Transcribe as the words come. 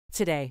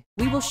Today,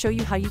 we will show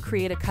you how you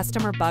create a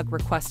customer bug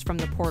request from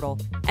the portal,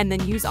 and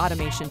then use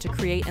automation to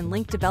create and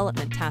link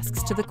development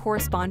tasks to the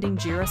corresponding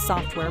Jira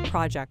software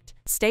project.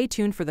 Stay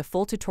tuned for the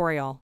full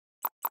tutorial.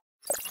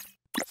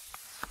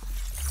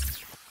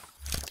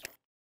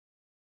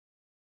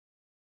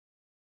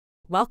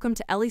 Welcome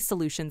to Ellie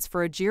Solutions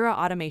for a Jira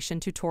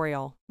automation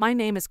tutorial. My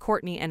name is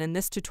Courtney, and in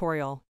this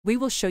tutorial, we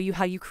will show you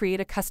how you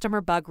create a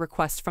customer bug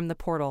request from the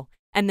portal,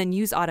 and then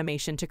use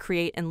automation to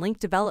create and link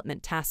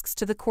development tasks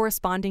to the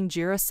corresponding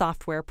Jira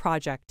software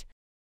project.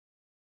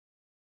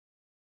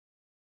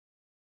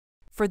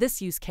 For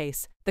this use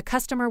case, the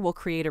customer will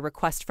create a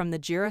request from the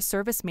Jira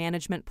Service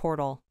Management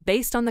portal.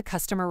 Based on the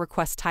customer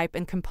request type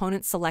and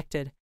component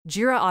selected,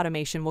 Jira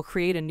Automation will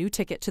create a new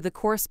ticket to the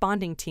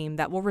corresponding team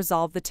that will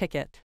resolve the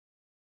ticket.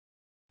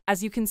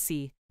 As you can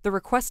see, the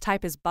request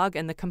type is bug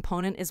and the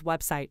component is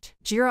website.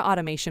 Jira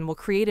Automation will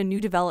create a new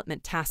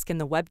development task in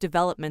the Web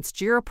Development's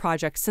Jira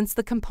project since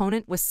the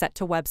component was set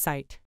to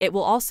website. It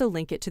will also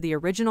link it to the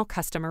original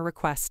customer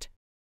request.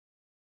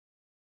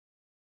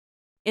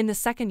 In the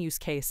second use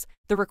case,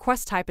 the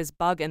request type is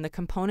bug and the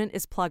component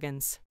is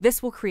plugins.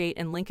 This will create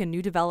and link a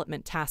new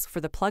development task for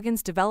the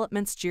Plugins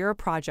Development's Jira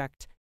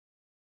project.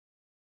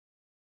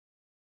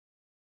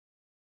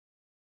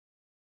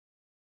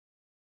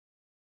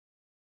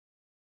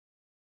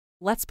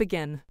 Let's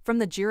begin. From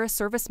the Jira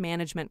Service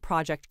Management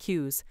project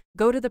queues,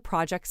 go to the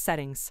project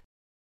settings.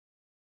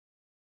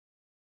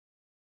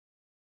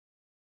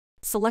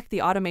 Select the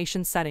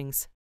automation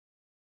settings.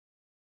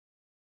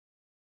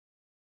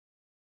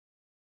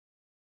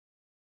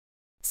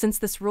 Since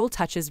this rule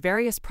touches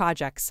various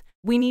projects,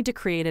 we need to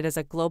create it as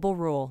a global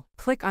rule.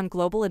 Click on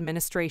Global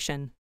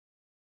Administration.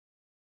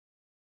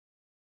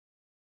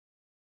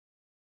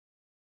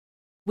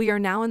 We are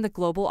now in the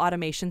Global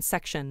Automation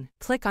section.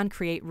 Click on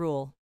Create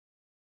Rule.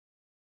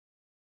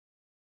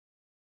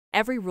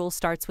 Every rule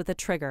starts with a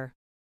trigger.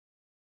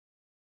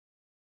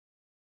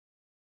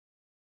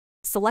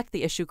 Select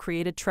the issue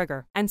created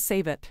trigger and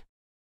save it.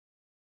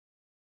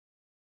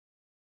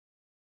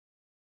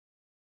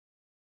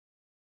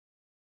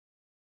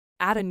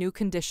 Add a new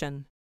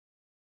condition.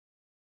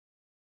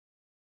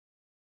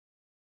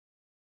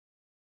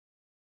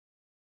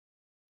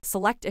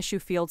 Select Issue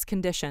Field's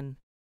condition.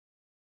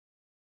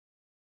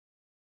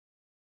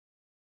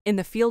 In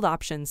the field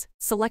options,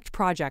 select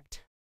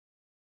Project.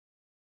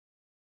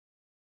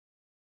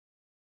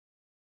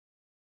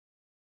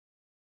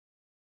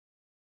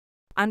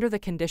 Under the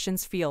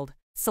Conditions field,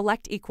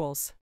 select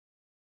Equals.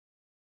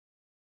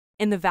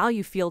 In the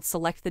Value field,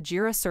 select the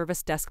Jira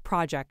Service Desk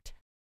project.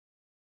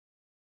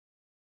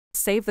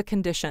 Save the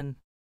condition.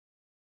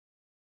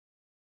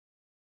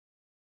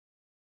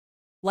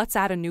 Let's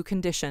add a new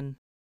condition.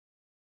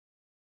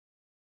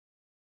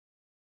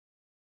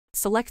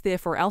 Select the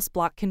If or Else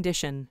block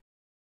condition.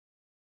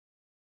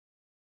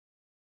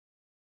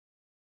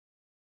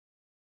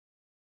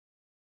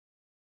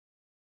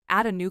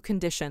 Add a new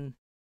condition.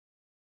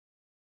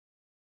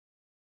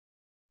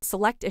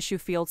 Select Issue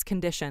Field's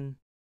condition.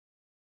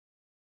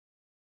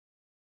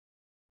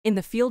 In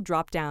the field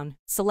drop-down,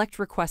 select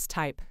Request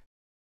Type.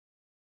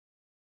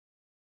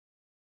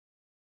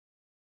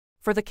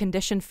 For the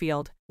Condition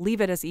field, leave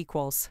it as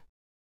Equals.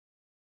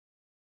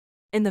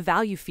 In the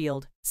Value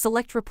field,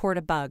 select Report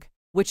a Bug,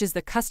 which is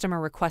the customer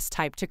request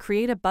type to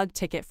create a bug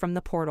ticket from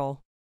the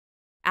portal.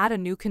 Add a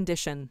new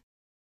condition.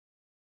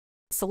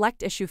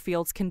 Select Issue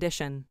Field's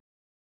condition.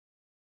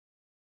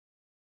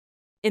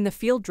 In the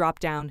field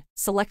drop-down,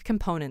 select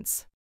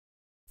Components.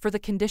 For the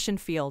Condition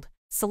field,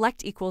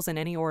 select Equals in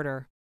any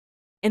order.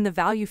 In the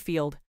Value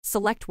field,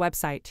 select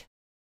Website.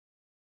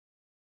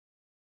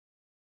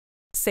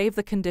 Save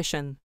the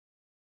condition.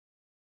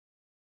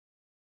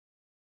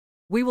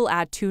 We will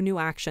add two new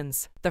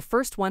actions, the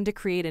first one to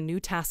create a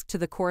new task to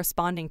the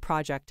corresponding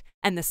project,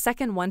 and the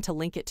second one to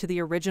link it to the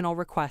original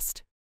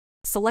request.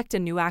 Select a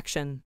new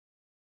action.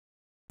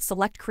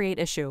 Select Create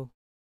Issue.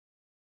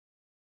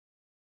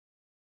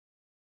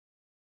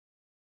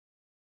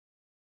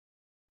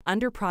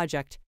 Under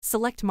Project,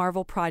 select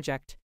Marvel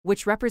Project,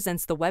 which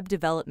represents the Web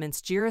Development's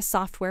Jira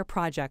software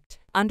project.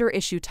 Under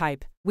Issue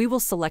Type, we will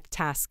select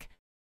Task.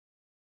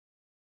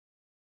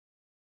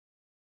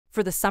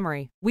 For the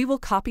summary, we will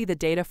copy the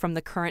data from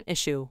the current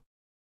issue.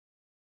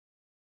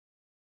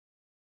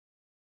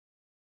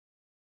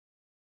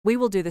 We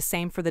will do the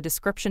same for the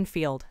description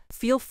field.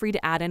 Feel free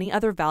to add any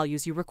other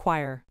values you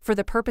require. For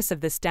the purpose of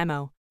this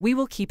demo, we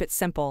will keep it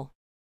simple.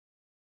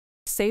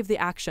 Save the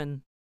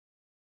action.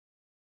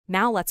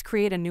 Now let's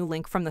create a new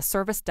link from the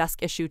Service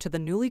Desk issue to the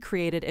newly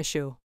created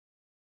issue.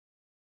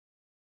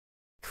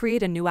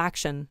 Create a new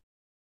action.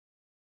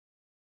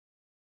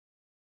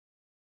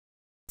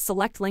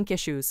 Select Link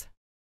Issues.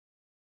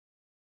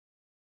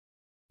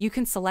 You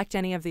can select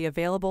any of the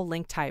available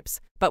link types,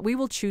 but we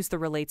will choose the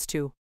Relates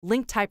to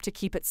link type to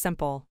keep it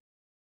simple.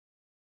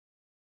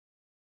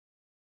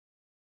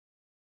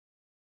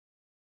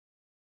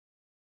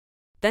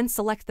 Then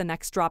select the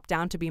next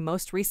drop-down to be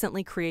Most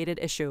Recently Created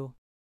Issue.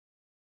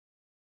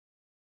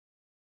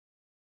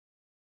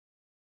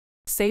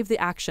 Save the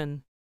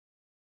action.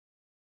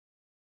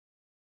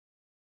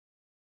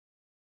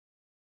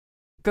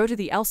 Go to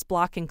the Else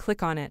block and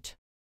click on it.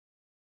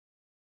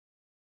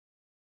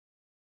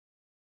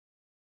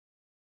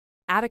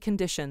 Add a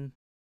condition.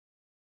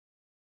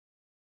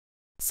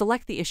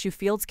 Select the issue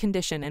field's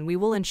condition and we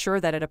will ensure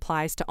that it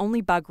applies to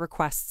only bug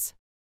requests.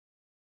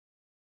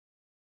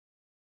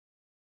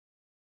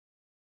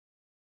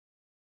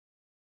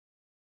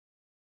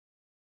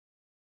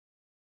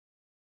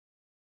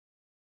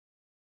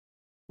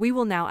 We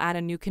will now add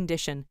a new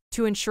condition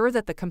to ensure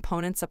that the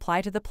components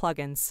apply to the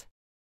plugins.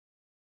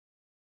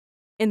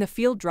 In the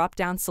field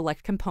drop-down,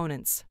 select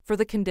Components. For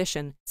the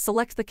condition,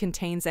 select the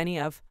Contains Any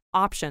of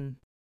option.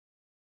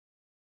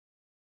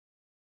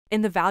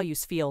 In the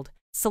Values field,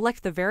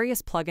 select the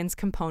various plugins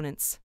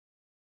components.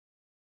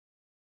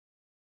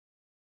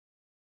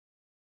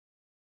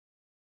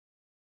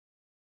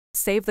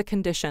 Save the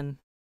condition.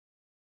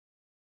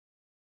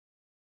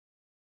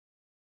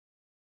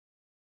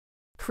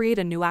 Create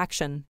a new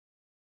action.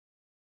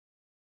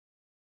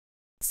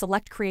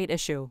 Select Create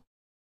Issue.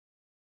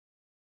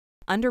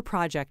 Under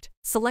Project,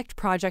 select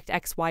Project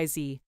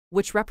XYZ,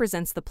 which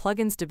represents the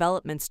plugin's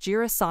development's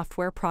Jira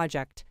software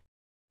project.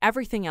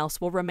 Everything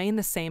else will remain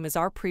the same as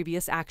our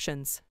previous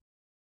actions.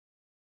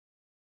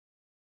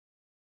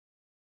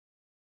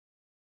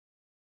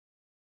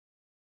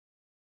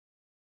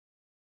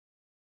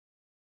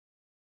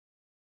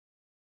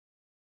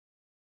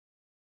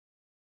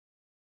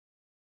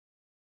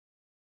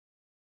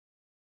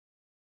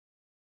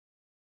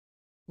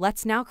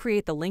 Let's now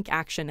create the link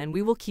action and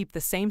we will keep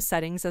the same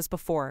settings as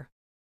before.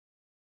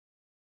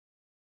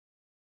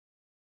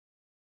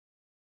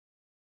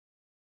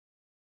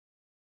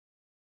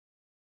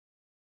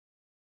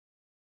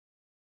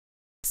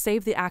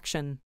 Save the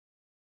action.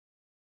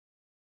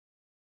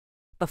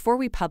 Before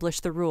we publish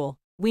the rule,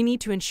 we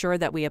need to ensure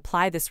that we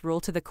apply this rule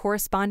to the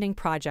corresponding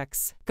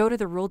projects. Go to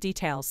the rule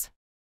details.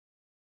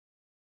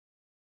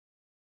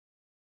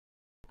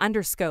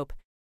 Under Scope,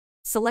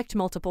 select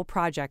Multiple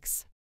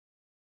Projects.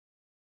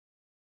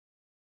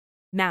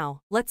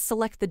 Now, let's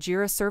select the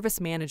Jira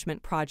Service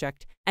Management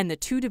project and the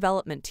two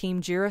development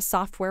team Jira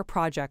software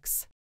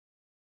projects.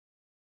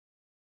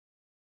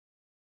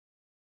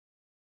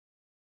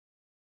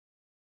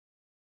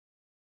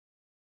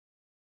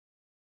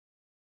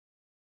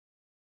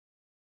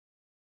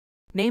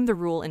 Name the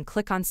rule and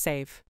click on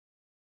Save.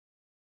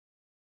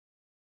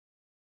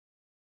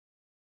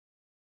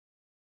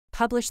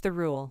 Publish the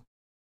rule.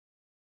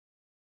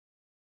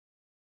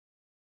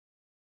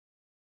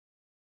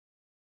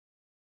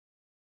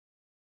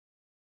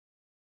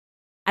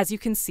 As you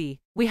can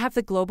see, we have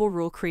the global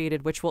rule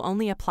created which will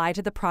only apply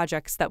to the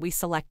projects that we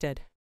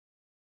selected.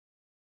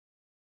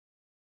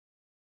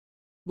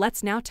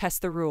 Let's now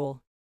test the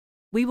rule.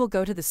 We will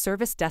go to the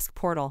Service Desk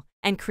portal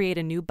and create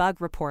a new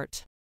bug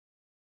report.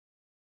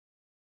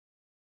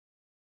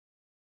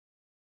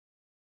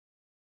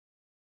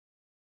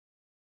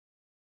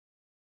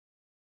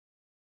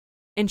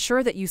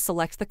 Ensure that you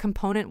select the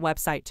component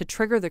website to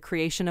trigger the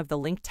creation of the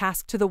link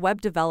task to the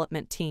web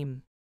development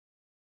team.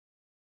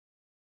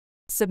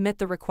 Submit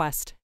the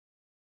request.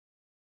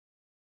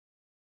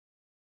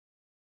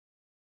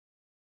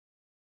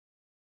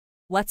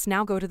 Let's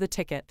now go to the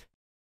ticket.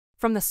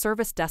 From the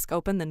Service Desk,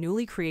 open the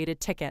newly created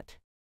ticket.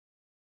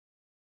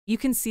 You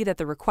can see that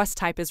the request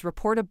type is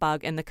Report a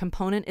Bug and the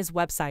component is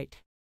Website.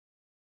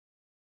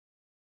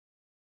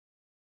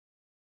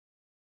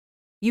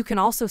 You can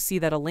also see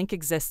that a link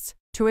exists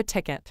to a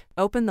ticket.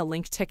 Open the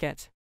link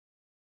ticket.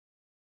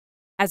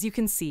 As you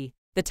can see,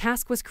 the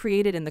task was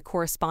created in the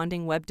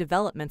corresponding web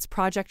developments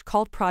project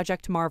called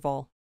Project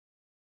Marvel.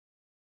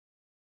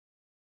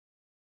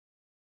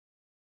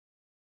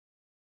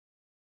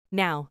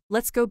 Now,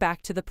 let's go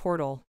back to the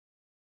portal.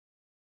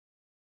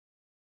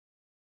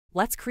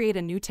 Let's create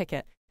a new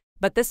ticket,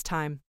 but this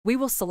time, we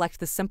will select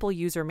the Simple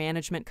User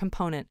Management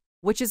component,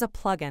 which is a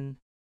plugin.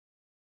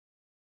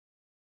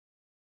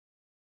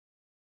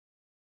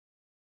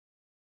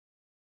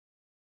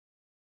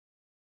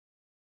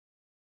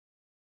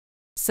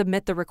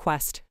 Submit the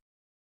request.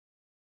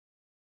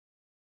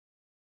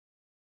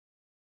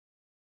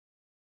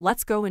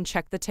 Let's go and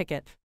check the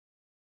ticket.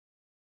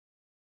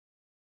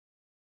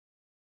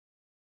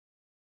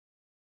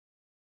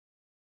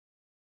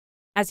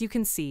 As you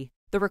can see,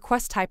 the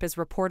request type is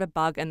Report a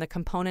Bug and the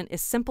component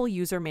is Simple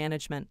User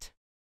Management.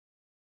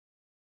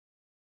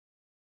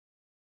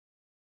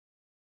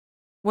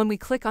 When we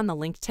click on the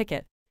link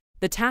ticket,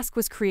 the task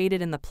was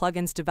created in the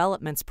plugin's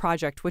developments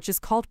project which is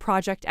called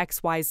Project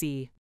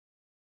XYZ.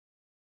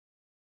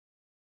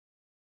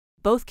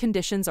 Both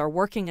conditions are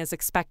working as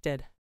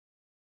expected.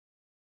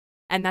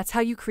 And that's how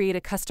you create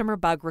a customer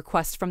bug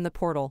request from the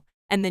portal,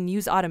 and then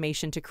use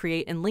automation to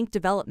create and link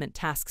development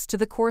tasks to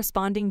the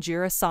corresponding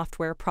Jira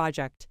software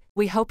project.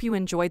 We hope you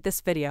enjoyed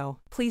this video.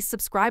 Please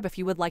subscribe if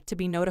you would like to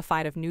be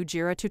notified of new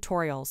Jira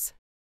tutorials.